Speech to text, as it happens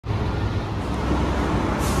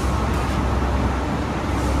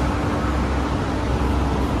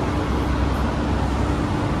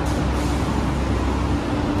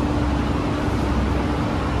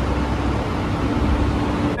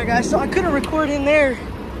guys, so I couldn't record in there,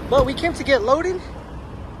 but we came to get loaded.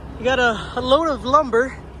 We got a load of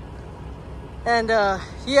lumber, and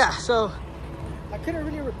yeah, so I couldn't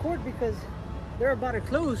really record because they're about to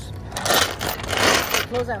close. They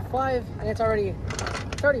close at 5, and it's already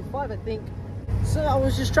 5, I think. So I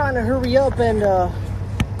was just trying to hurry up and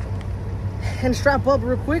strap up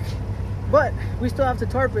real quick, but we still have to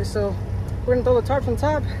tarp it, so we're gonna throw the tarp on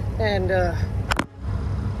top and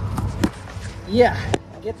yeah,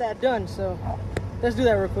 get that done. So let's do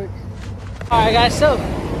that real quick. All right, guys, so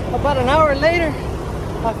about an hour later,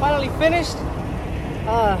 I finally finished.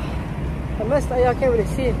 I messed up, y'all can't really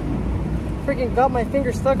see it. Freaking got my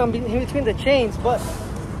finger stuck in between the chains, but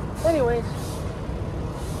anyways,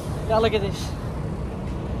 y'all look at this.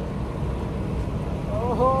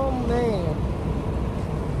 Oh man,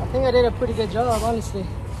 I think I did a pretty good job, honestly.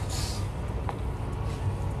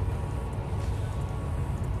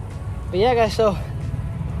 But yeah, guys, so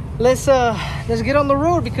let's get on the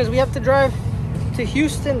road because we have to drive to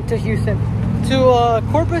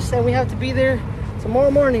Corpus, and we have to be there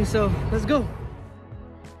tomorrow morning. So let's go.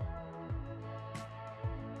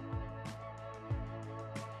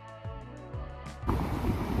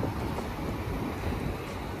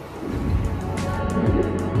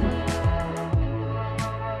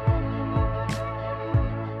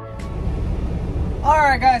 All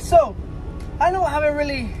right, guys, so I know I haven't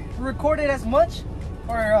really recorded as much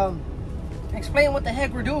or explain what the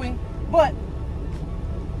heck we're doing, but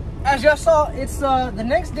as y'all saw, it's the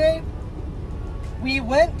next day. We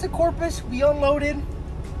went to Corpus, we unloaded.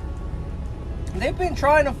 They've been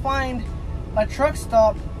trying to find a truck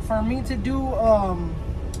stop for me to do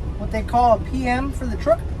what they call a PM for the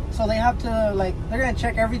truck. So they have to, like, they're gonna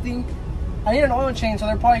check everything. I need an oil change, so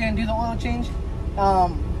they're probably gonna do the oil change.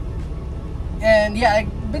 And yeah,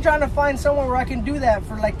 I've been trying to find somewhere where I can do that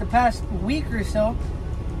for like the past week or so.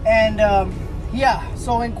 And yeah,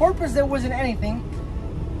 so in Corpus there wasn't anything.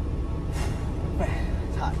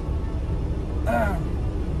 It's hot.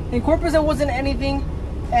 In Corpus there wasn't anything.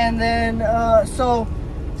 And then so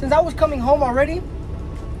since I was coming home already,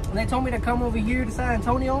 they told me to come over here to San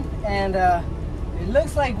Antonio, and it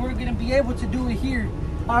looks like we're gonna be able to do it here.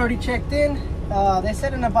 I already checked in. They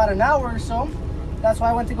said in about an hour or so. That's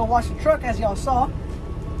why I went to go wash the truck, as y'all saw.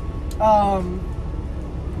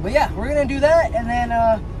 But yeah, we're gonna do that, and then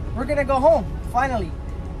we're gonna go home finally.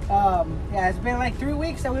 Yeah, it's been like 3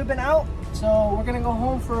 weeks that we've been out, so we're gonna go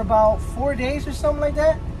home for about 4 days or something like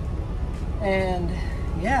that. And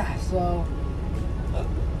yeah, so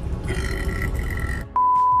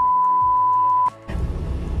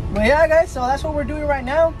but yeah, guys, so that's what we're doing right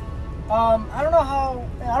now. I don't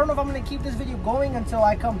know if I'm gonna keep this video going until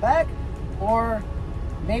I come back, or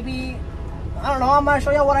maybe, I don't know, I'm gonna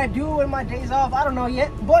show y'all what I do in my days off. I don't know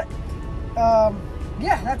yet, but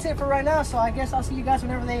yeah, that's it for right now. So I guess I'll see you guys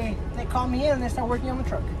whenever they call me in and they start working on the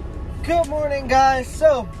truck. Good morning, guys.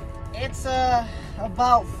 So it's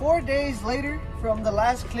about 4 days later from the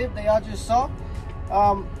last clip that y'all just saw.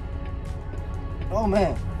 Oh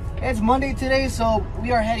man, it's Monday today, so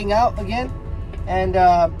we are heading out again, and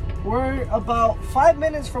we're about 5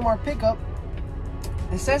 minutes from our pickup.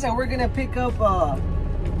 It says that we're gonna pick up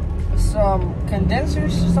some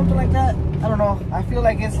condensers, something like that. I don't know. I feel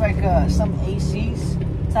like it's like some ACs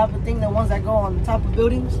type of thing, the ones that go on the top of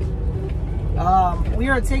buildings. We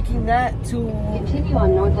are taking that to... Continue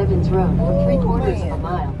on North Evans Road for 3/4 of a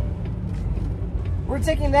mile. We're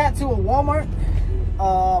taking that to a Walmart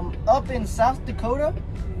up in South Dakota.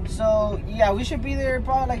 So yeah, we should be there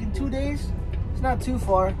probably like in 2 days. It's not too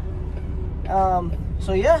far.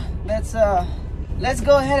 So yeah, let's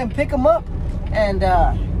go ahead and pick them up and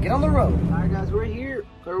get on the road. All right, guys, we're here.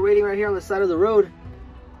 We're waiting right here on the side of the road,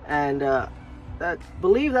 and I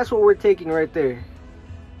believe that's what we're taking right there.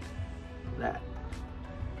 That.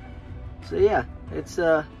 So yeah, it's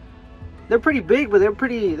they're pretty big, but they're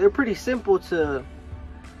pretty simple to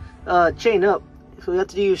chain up. So we have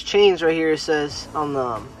to use chains right here. It says on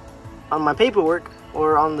my paperwork,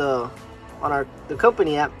 or on the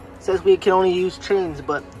company app, it says we can only use chains,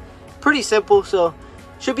 but pretty simple, so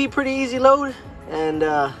should be pretty easy load. And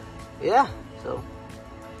yeah, so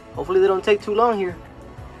hopefully they don't take too long here.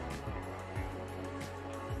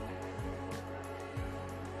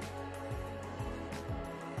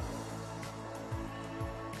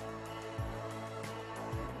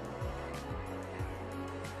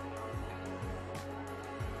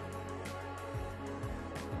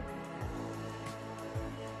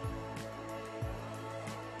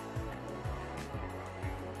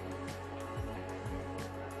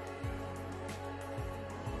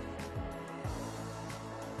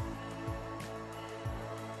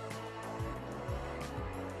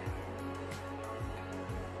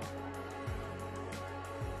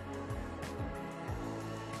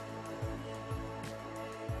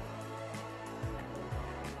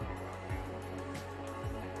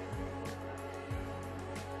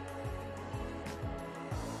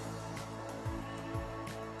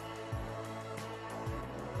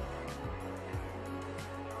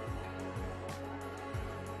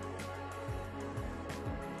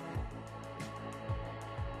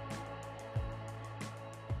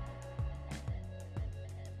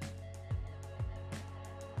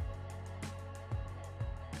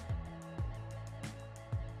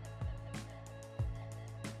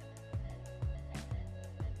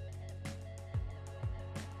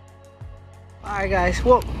 Alright guys,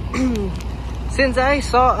 well, since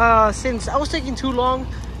I was taking too long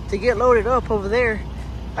to get loaded up over there,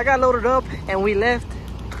 I got loaded up and we left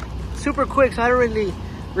super quick, so I didn't really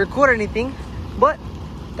record anything. But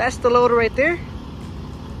that's the loader right there.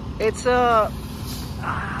 It's I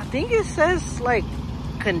think it says like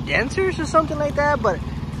condensers or something like that, but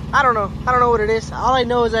I don't know what it is. All I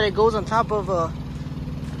know is that it goes on top of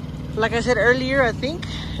like I said earlier, I think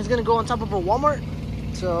it's gonna go on top of a Walmart.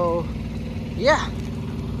 So yeah,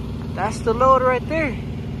 that's the loader right there.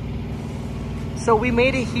 So we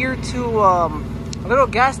made it here to a little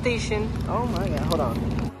gas station. Oh my god, hold on.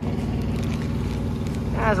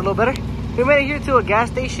 That's a little better. We made it here to a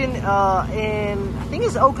gas station in, I think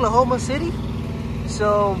it's Oklahoma City.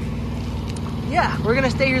 So yeah, we're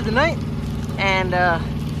gonna stay here the night and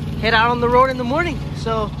head out on the road in the morning.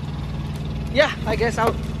 So yeah, I guess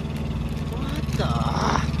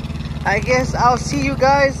I'll see you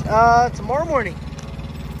guys tomorrow morning.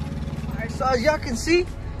 All right, so as y'all can see,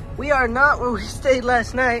 we are not where we stayed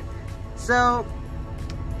last night. So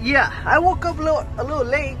yeah, I woke up a little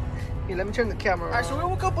late. Here, let me turn the camera on. All right, so we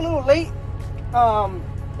woke up a little late.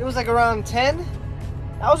 It was like around 10.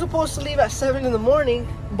 I was supposed to leave at 7 in the morning,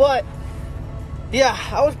 but yeah,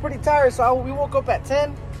 I was pretty tired, so we woke up at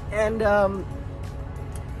 10. And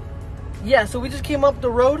yeah, so we just came up the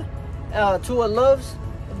road to a Love's,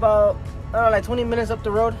 about like 20 minutes up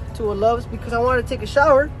the road to a Love's, because I wanted to take a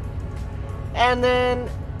shower. And then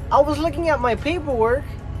I was looking at my paperwork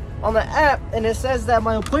on the app, and it says that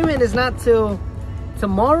my appointment is not till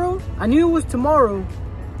tomorrow. I knew it was tomorrow,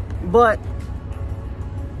 but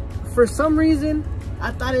for some reason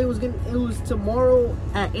I thought it was tomorrow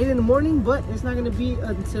at 8 in the morning, but it's not gonna be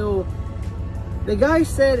until, the guy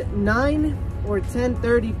said 9 or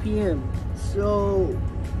 10:30 p.m. So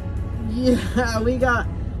yeah, we got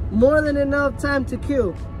more than enough time to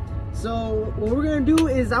kill. So what we're gonna do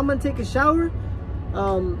is I'm gonna take a shower.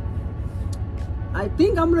 I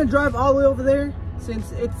think I'm gonna drive all the way over there,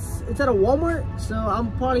 since it's at a Walmart, so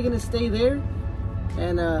I'm probably gonna stay there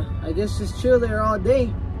and I guess just chill there all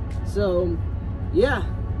day. So yeah,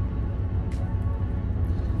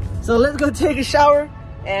 so let's go take a shower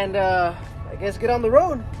and I guess get on the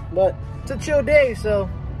road. But it's a chill day, so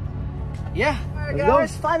yeah. Alright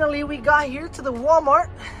guys, finally we got here to the Walmart.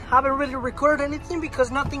 Haven't really recorded anything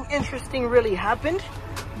because nothing interesting really happened,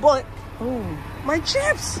 but oh, my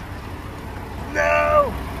chips,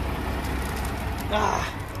 no.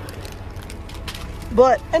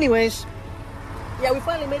 But anyways, yeah, we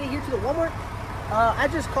finally made it here to the Walmart. I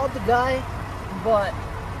just called the guy, but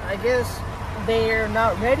I guess they're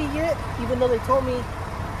not ready yet, even though they told me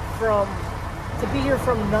to be here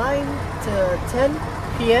from 9 to 10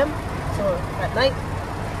 p.m. so at night.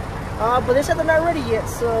 But they said they're not ready yet,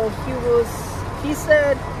 so he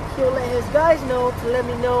said he'll let his guys know to let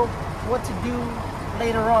me know what to do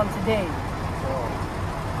later on today.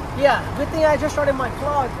 Yeah, good thing I just started my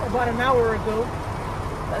vlog about an hour ago.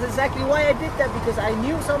 That's exactly why I did that, because I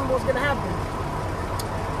knew something was gonna happen.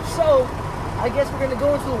 So I guess we're gonna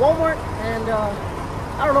go into the Walmart and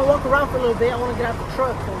I don't know, walk around for a little bit. I want to get out the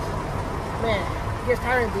truck because man, it gets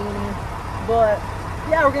tiring being here. But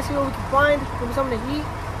yeah, we're gonna see what we can find. Maybe something to eat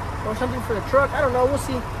or something for the truck. I don't know, we'll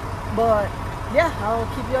see. But yeah, I'll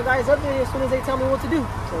keep you guys updated as soon as they tell me what to do.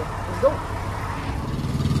 So let's go.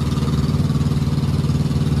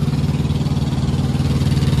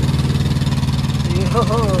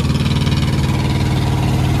 Yo.